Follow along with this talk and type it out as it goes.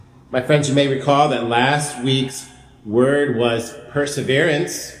My friends, you may recall that last week's word was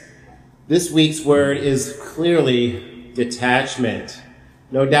perseverance. This week's word is clearly detachment.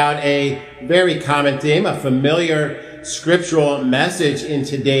 No doubt a very common theme, a familiar scriptural message in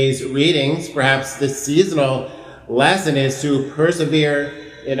today's readings. Perhaps the seasonal lesson is to persevere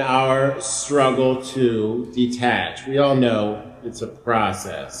in our struggle to detach. We all know it's a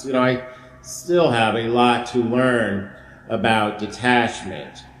process. I still have a lot to learn about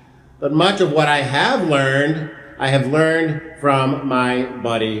detachment. But much of what I have learned from my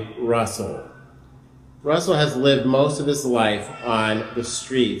buddy Russell. Russell has lived most of his life on the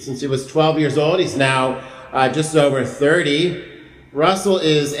street. Since he was 12 years old, he's now just over 30. Russell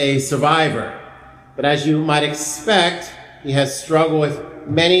is a survivor. But as you might expect, he has struggled with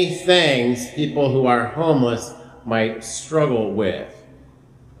many things people who are homeless might struggle with.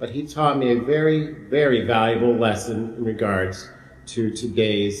 But he taught me a very, very valuable lesson in regards to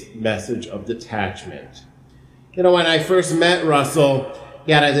today's message of detachment. When I first met Russell,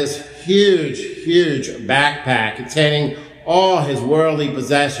 he had this huge backpack containing all his worldly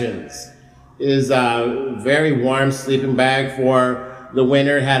possessions. His very warm sleeping bag for the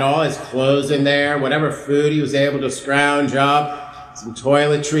winter had all his clothes in there, whatever food he was able to scrounge up, some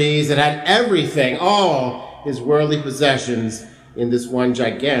toiletries. It had everything, all his worldly possessions in this one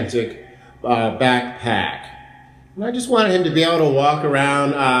gigantic backpack. And I just wanted him to be able to walk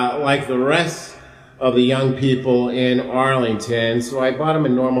around like the rest of the young people in Arlington, so I bought him a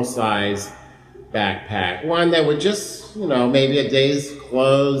normal size backpack. One that would just, maybe a day's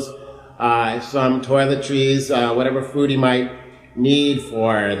clothes, some toiletries, whatever food he might need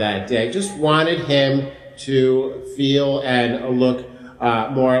for that day. Just wanted him to feel and look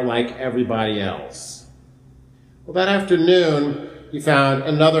more like everybody else. Well, that afternoon, he found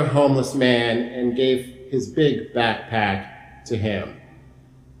another homeless man and gave his big backpack to him.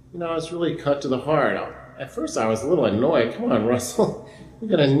 It's really cut to the heart. At first I was a little annoyed. Come on, Russell, you're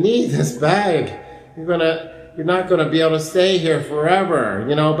gonna need this bag. You're not gonna be able to stay here forever,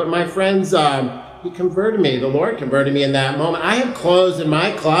 But my friends, he converted me. The Lord converted me in that moment. I have clothes in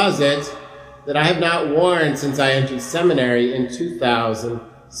my closet that I have not worn since I entered seminary in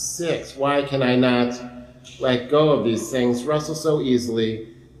 2006. Why can I not let go of these things? Russell so easily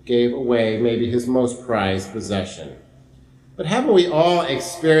gave away maybe his most prized possession. But haven't we all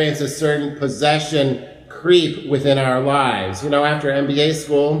experienced a certain possession creep within our lives? After MBA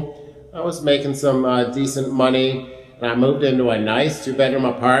school, I was making some decent money, and I moved into a nice 2-bedroom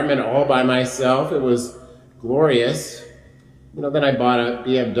apartment all by myself. It was glorious. Then I bought a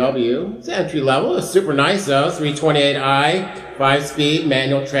BMW. It's entry level. It's super nice though. 328i, 5-speed,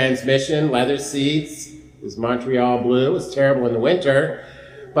 manual transmission, leather seats. It was Montreal blue. It was terrible in the winter.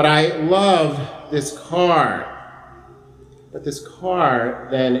 But I loved this car. But this car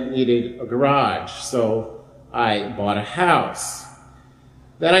then needed a garage, so I bought a house.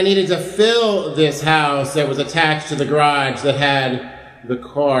 Then I needed to fill this house that was attached to the garage that had the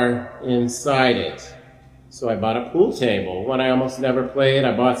car inside it. So I bought a pool table, one I almost never played.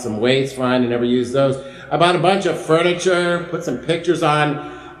 I bought some weights, fine, I never used those. I bought a bunch of furniture, put some pictures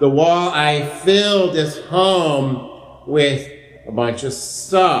on the wall. I filled this home with a bunch of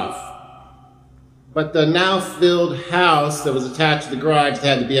stuff. But the now filled house that was attached to the garage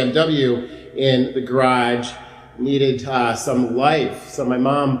that had the BMW in the garage needed some life. So my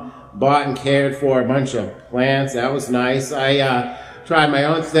mom bought and cared for a bunch of plants. That was nice. I tried my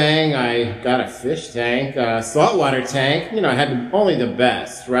own thing. I got a fish tank, a saltwater tank. I had only the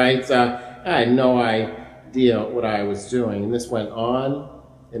best, right? I had no idea what I was doing. And this went on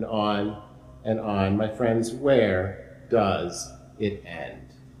and on and on. My friends, where does it end?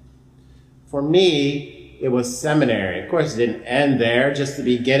 For me, it was seminary. Of course, it didn't end there, just the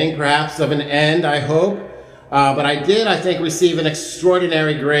beginning perhaps of an end, I hope. But I did, I think, receive an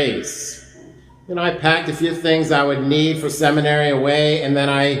extraordinary grace. I packed a few things I would need for seminary away, and then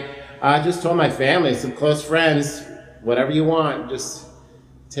I just told my family, some close friends, whatever you want, just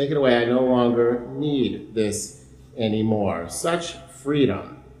take it away. I no longer need this anymore. Such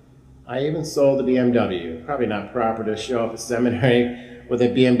freedom. I even sold the BMW. Probably not proper to show up at seminary with a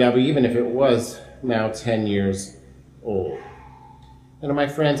BMW, even if it was now 10 years old. And my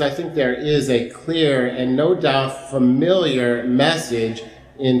friends, I think there is a clear and no doubt familiar message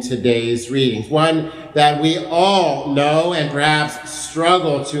in today's readings, one that we all know and perhaps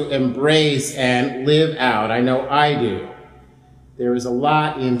struggle to embrace and live out. I know I do. There is a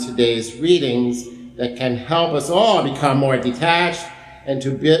lot in today's readings that can help us all become more detached and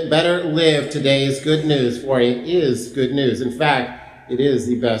to better live today's good news, for it is good news. In fact, it is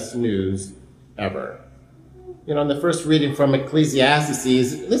the best news ever. You know, in the first reading from Ecclesiastes,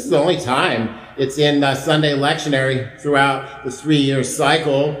 this is the only time it's in Sunday lectionary throughout the 3-year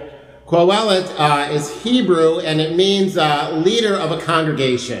cycle. Qohelet is Hebrew, and it means leader of a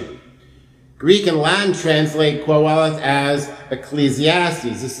congregation. Greek and Latin translate Qohelet as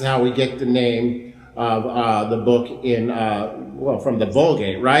Ecclesiastes. This is how we get the name of the book from the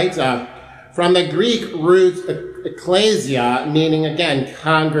Vulgate, right? From the Greek root ecclesia, meaning, again,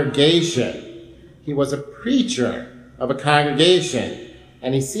 congregation. He was a preacher of a congregation,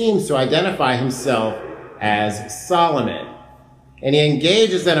 and he seems to identify himself as Solomon. And he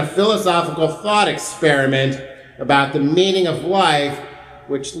engages in a philosophical thought experiment about the meaning of life,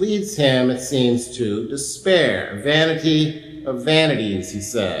 which leads him, it seems, to despair. Vanity of vanities, he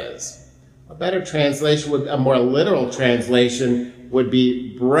says. A better translation, a more literal translation, would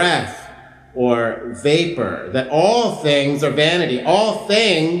be breath or vapor, that all things are vanity. All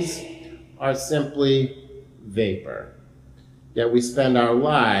things are simply vapor. Yet we spend our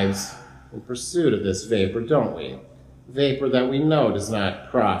lives in pursuit of this vapor, don't we? Vapor that we know does not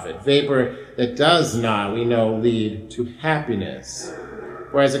profit. Vapor that does not, we know, lead to happiness.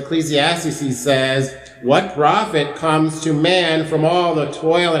 Whereas Ecclesiastes says, what profit comes to man from all the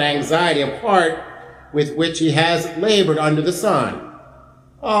toil and anxiety of heart with which he has labored under the sun?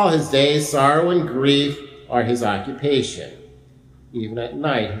 All his days, sorrow and grief are his occupation. Even at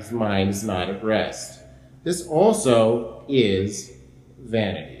night, his mind is not at rest. This also is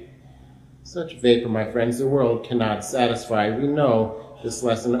vanity. Such vapor, my friends, the world cannot satisfy. We know this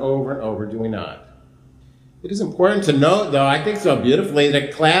lesson over and over, do we not? It is important to note, though, I think so beautifully, that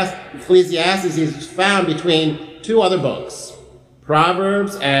Ecclesiastes is found between two other books,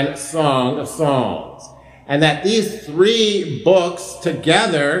 Proverbs and Song of Songs, and that these 3 books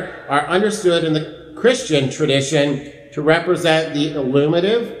together are understood in the Christian tradition to represent the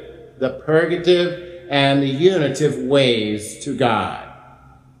illuminative, the purgative, and the unitive ways to God.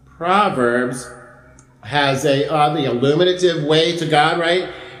 Proverbs has the illuminative way to God, right?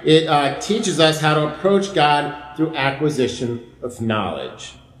 It teaches us how to approach God through acquisition of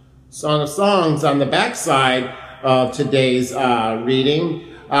knowledge. Song of Songs, on the backside of today's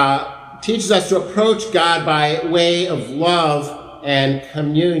reading, teaches us to approach God by way of love and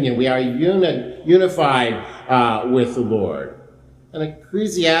communion. We are unified with the Lord. In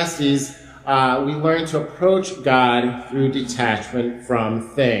Ecclesiastes, we learn to approach God through detachment from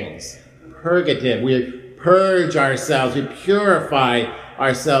things. Purgative, we purge ourselves, we purify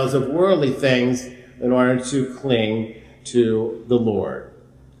ourselves of worldly things in order to cling to the Lord.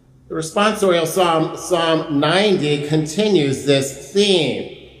 The responsorial Psalm 90, continues this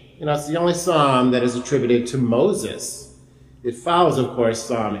theme. You know, it's the only psalm that is attributed to Moses. It follows, of course,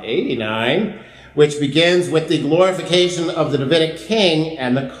 Psalm 89, which begins with the glorification of the Davidic king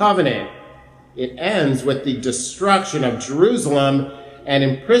and the covenant. It ends with the destruction of Jerusalem and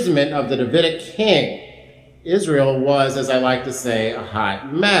imprisonment of the Davidic king. Israel was, as I like to say, a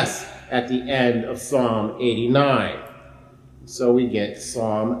hot mess at the end of Psalm 89. So we get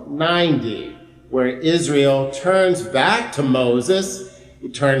Psalm 90, where Israel turns back to Moses,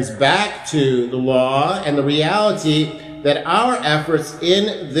 it turns back to the law and the reality that our efforts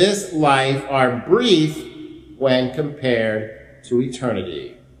in this life are brief when compared to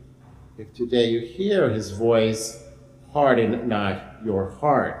eternity. If today you hear his voice, harden not your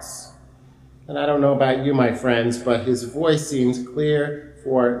hearts. And I don't know about you, my friends, but his voice seems clear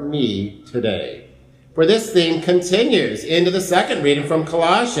for me today. For this theme continues into the second reading from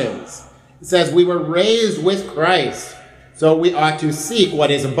Colossians. It says, we were raised with Christ, so we ought to seek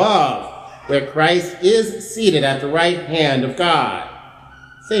what is above, where Christ is seated at the right hand of God.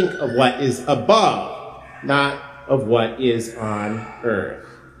 Think of what is above, not of what is on earth.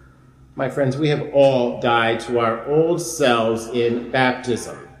 My friends, we have all died to our old selves in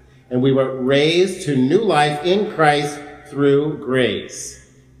baptism, and we were raised to new life in Christ through grace.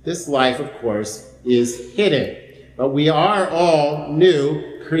 This life, of course, is hidden, but we are all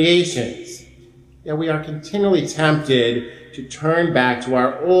new creations. Yet we are continually tempted to turn back to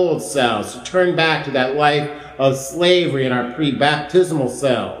our old selves, to turn back to that life of slavery in our pre-baptismal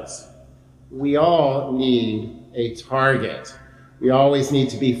selves. We all need a target. We always need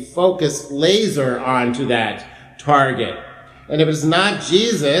to be focused laser onto that target. And if it's not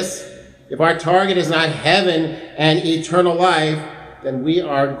Jesus, if our target is not heaven and eternal life, then we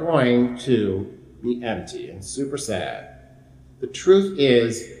are going to be empty and super sad. The truth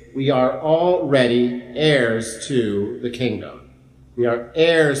is, we are already heirs to the kingdom. We are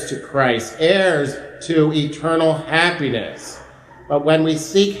heirs to Christ, heirs to eternal happiness. But when we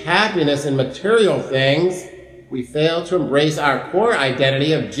seek happiness in material things, we fail to embrace our core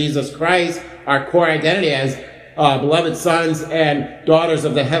identity of Jesus Christ, our core identity as beloved sons and daughters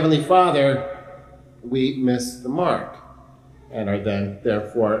of the Heavenly Father, we miss the mark and are then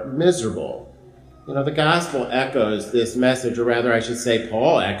therefore miserable. You know, the gospel echoes this message, or rather I should say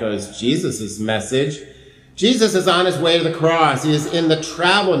Paul echoes Jesus' message. Jesus is on his way to the cross. He is in the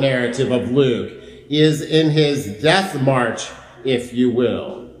travel narrative of Luke. He is in his death march, if you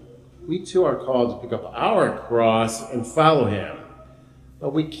will. We too are called to pick up our cross and follow him.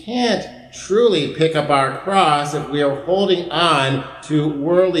 But we can't truly pick up our cross if we are holding on to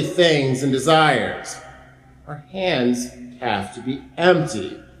worldly things and desires. Our hands have to be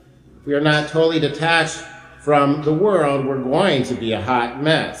empty. If we are not totally detached from the world, we're going to be a hot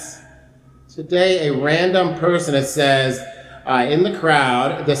mess. Today, a random person, it says, in the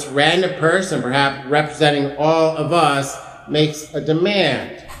crowd, this random person, perhaps representing all of us, makes a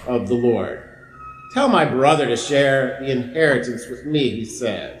demand of the Lord. Tell my brother to share the inheritance with me, he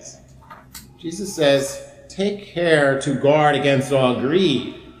says. Jesus says, take care to guard against all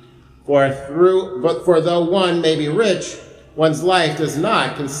greed, for though one may be rich, one's life does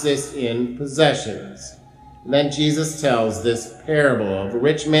not consist in possessions. And then Jesus tells this parable of a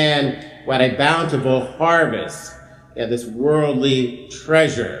rich man who had a bountiful harvest, this worldly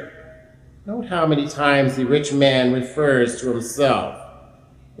treasure. Note how many times the rich man refers to himself.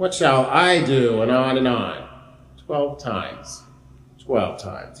 What shall I do? And on and on. 12 times. 12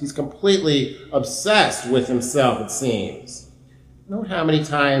 times. He's completely obsessed with himself, it seems. Note how many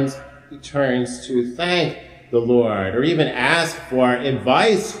times he turns to thank the Lord or even ask for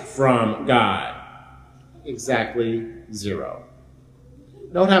advice from God. Exactly 0.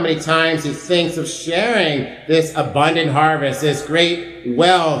 Note how many times he thinks of sharing this abundant harvest, this great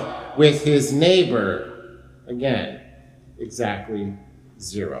wealth with his neighbor. Again, exactly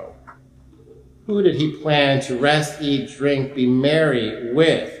 0. Who did he plan to rest, eat, drink, be merry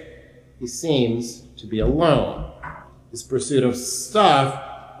with? He seems to be alone. His pursuit of stuff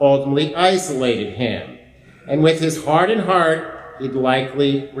ultimately isolated him. And with his hardened heart, he'd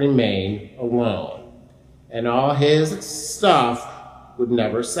likely remain alone. And all his stuff would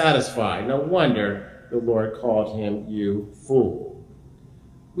never satisfy. No wonder the Lord called him, you fool.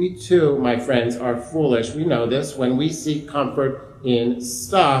 We too, my friends, are foolish. We know this when we seek comfort in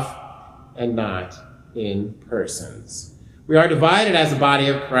stuff and not in persons. We are divided as a body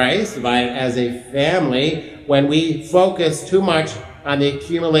of Christ, divided as a family, when we focus too much on the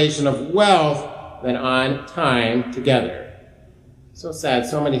accumulation of wealth than on time together. So sad,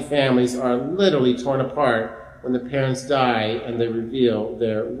 so many families are literally torn apart when the parents die and they reveal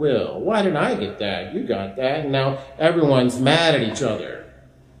their will. Why didn't I get that? You got that. And now everyone's mad at each other.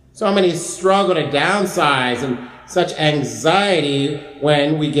 So many struggle to downsize and such anxiety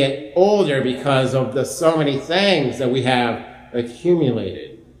when we get older because of the so many things that we have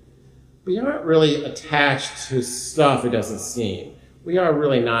accumulated. We aren't really attached to stuff, it doesn't seem. We are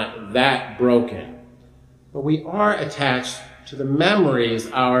really not that broken. But we are attached to the memories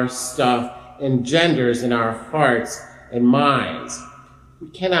our stuff engenders in our hearts and minds. We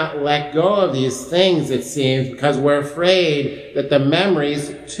cannot let go of these things, it seems, because we're afraid that the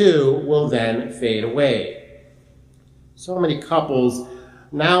memories, too, will then fade away. So many couples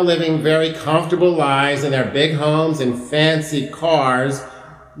now living very comfortable lives in their big homes and fancy cars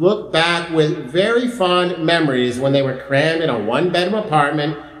look back with very fond memories when they were crammed in a one-bedroom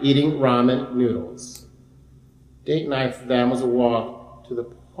apartment eating ramen noodles. Date night for them was a walk to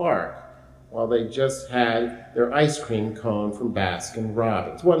the park while they just had their ice cream cone from Baskin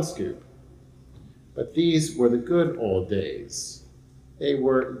Robbins, 1 scoop. But these were the good old days. They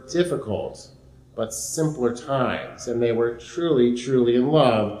were difficult but simpler times, and they were truly, truly in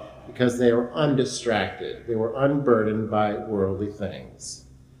love because they were undistracted. They were unburdened by worldly things.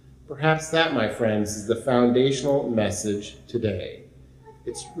 Perhaps that, my friends, is the foundational message today.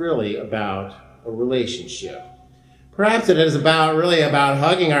 It's really about a relationship. Perhaps it is really about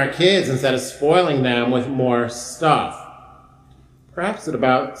hugging our kids instead of spoiling them with more stuff. Perhaps it's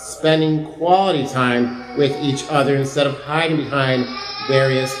about spending quality time with each other instead of hiding behind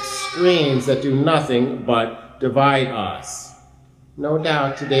various screens that do nothing but divide us. No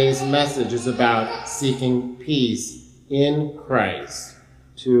doubt today's message is about seeking peace in Christ,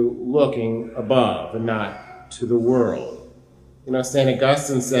 to looking above and not to the world. You know, St.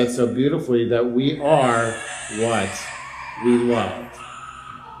 Augustine said so beautifully that we are what we love.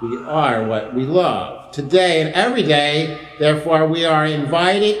 We are what we love. Today and every day, therefore, we are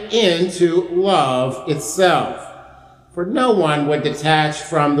invited into love itself. For no one would detach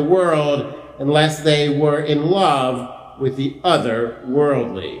from the world unless they were in love with the other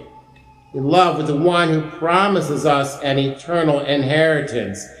worldly. In love with the one who promises us an eternal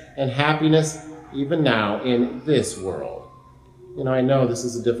inheritance and happiness even now in this world. I know this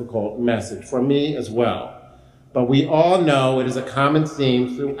is a difficult message for me as well, but we all know it is a common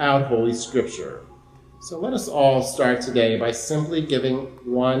theme throughout Holy Scripture. So let us all start today by simply giving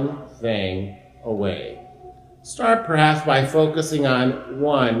one thing away. Start perhaps by focusing on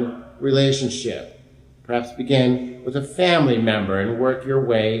one relationship. Perhaps begin with a family member and work your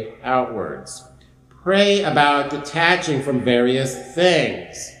way outwards. Pray about detaching from various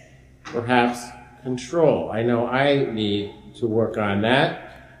things. Perhaps control. I know I need to work on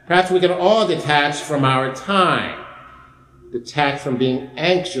that. Perhaps we can all detach from our time. Detach from being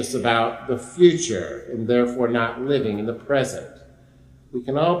anxious about the future and therefore not living in the present. We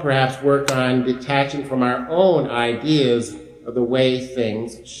can all perhaps work on detaching from our own ideas of the way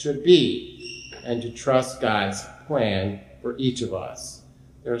things should be and to trust God's plan for each of us.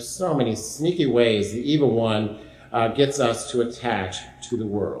 There are so many sneaky ways the evil one gets us to attach to the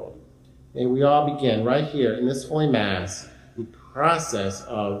world. May we all begin right here in this Holy Mass the process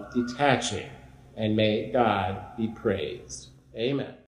of detaching, and may God be praised. Amen.